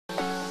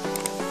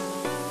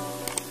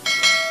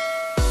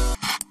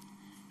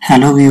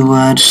Hello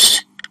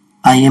viewers,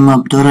 I am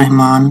Abdur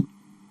Rahman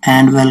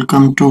and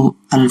welcome to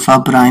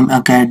Alpha Prime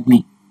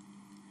Academy.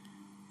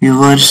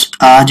 Viewers,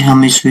 आज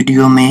हम इस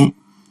video में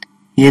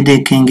ये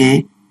देखेंगे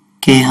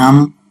कि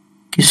हम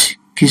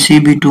किसी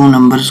भी टू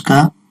नंबर्स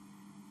का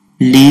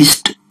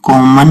लीस्ट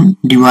कॉमन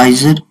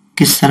डिवाइजर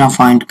किस तरह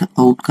फाइंड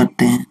आउट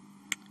करते हैं।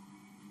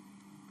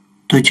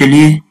 तो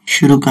चलिए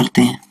शुरू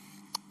करते हैं।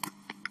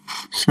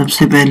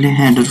 सबसे पहले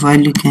हेडर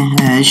फाइल लिखें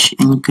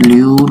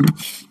 #include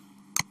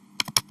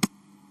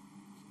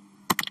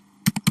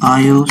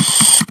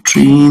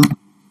iostream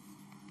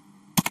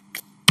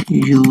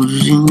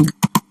using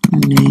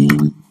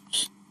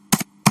names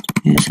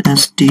is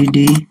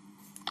std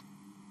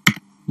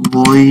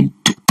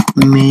void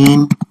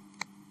main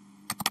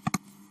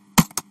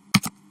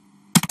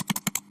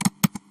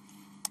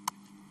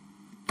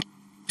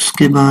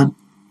उसके बाद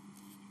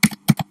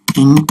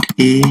int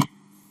a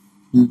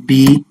b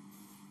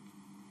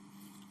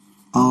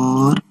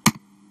और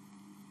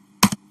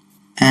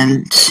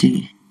lc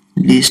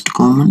लीस्ट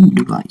कॉमन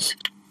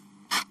डिवाइजर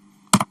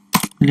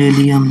ले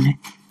लिया हमने।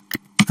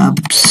 अब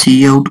सी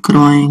आउट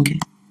करवाएंगे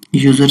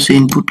यूजर से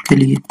इनपुट के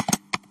लिए।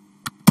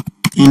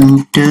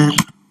 Enter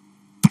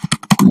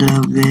the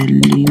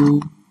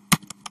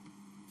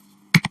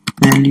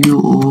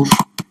value of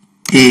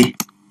A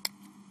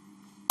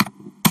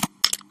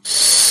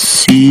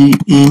C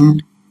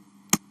in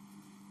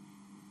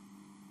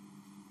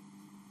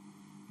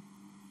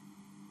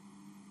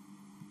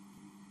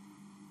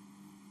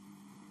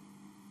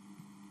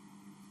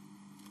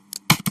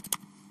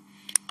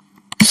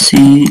C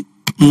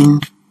in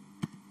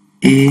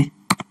A,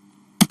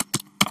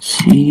 C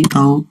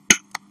out,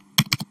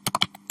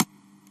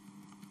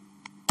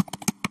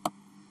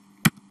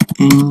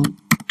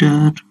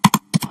 enter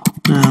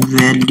the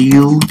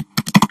value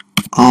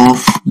of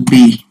B,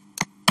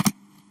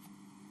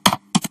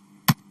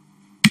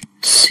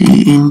 C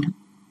in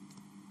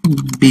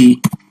B।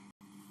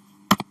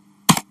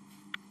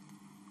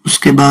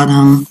 उसके बाद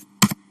हम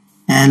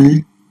L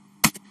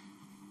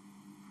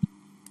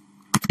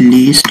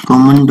लीस्ट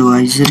कॉमन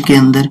डिवाइजर के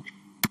अंदर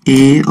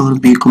a और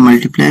b को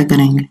मल्टीप्लाई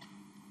करेंगे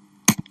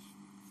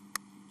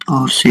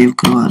और सेव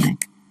करवा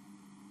देंगे।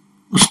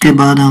 उसके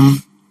बाद हम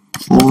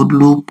फॉर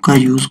लूप का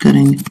यूज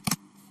करेंगे।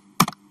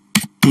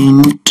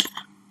 Int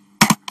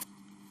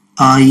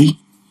i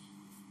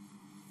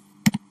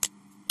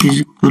is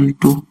equal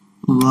to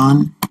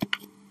 1,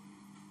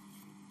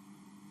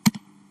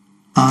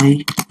 i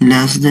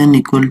less than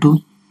equal to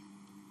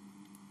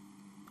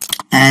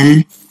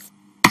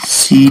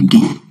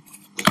LCD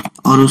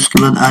और उसके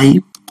बाद i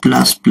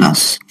प्लस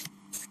प्लस।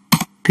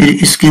 फिर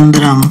इसके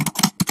अंदर हम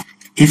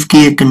इफ की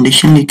एक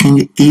कंडीशन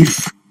लिखेंगे।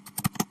 If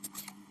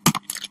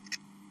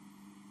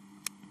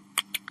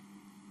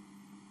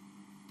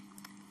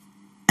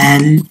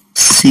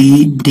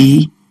LCD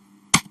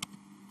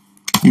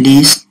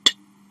least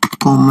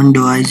common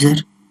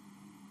divisor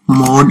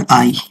mod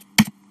i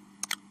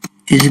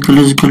is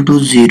equal to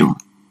 0।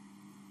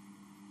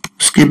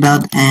 उसके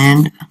बाद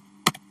एंड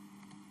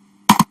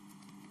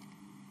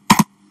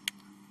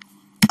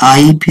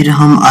i फिर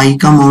हम i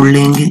का मोड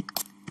लेंगे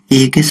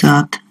a के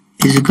साथ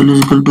इज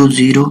इक्वल टू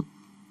 0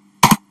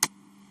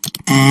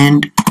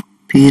 एंड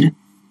फिर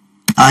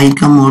i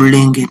का मोड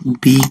लेंगे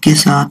b के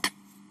साथ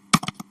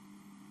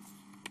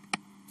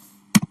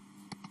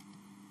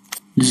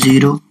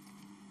 0।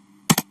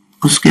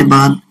 उसके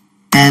बाद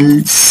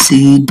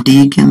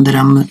LCD के अंदर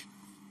हम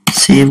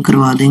सेव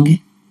करवा देंगे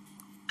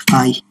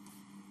i।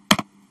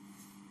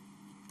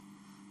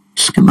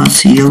 उसके बाद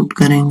सी आउट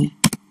करेंगे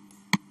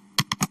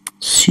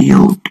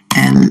cout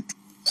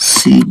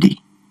LCD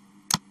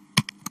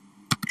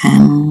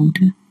and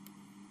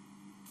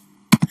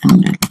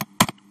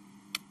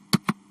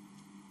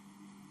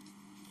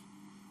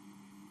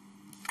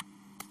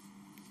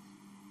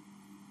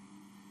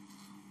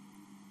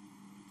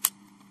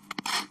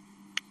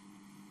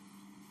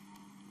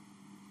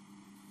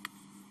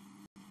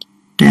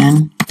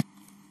 $10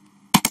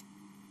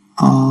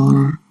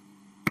 or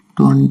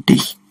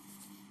 $20।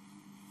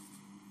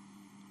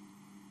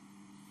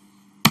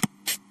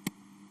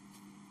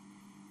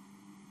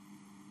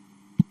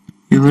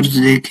 Viewers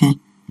देखें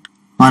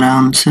हमारा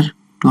answer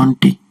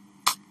 20,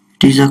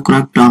 it is a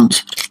correct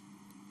answer.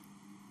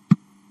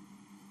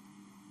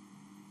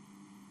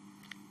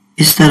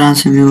 इस तरह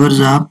से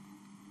व्यूअर्स आप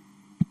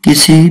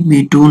किसी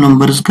भी टू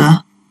नंबर्स का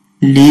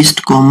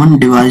least common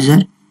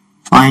divisor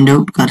find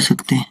out कर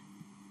सकते हैं।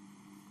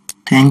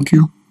 Thank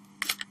you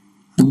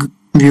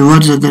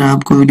viewers. अगर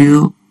आपको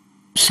वीडियो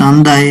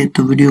पसंद आए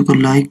तो वीडियो को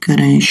लाइक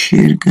करें,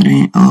 शेयर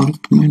करें और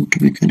कमेंट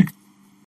भी करें।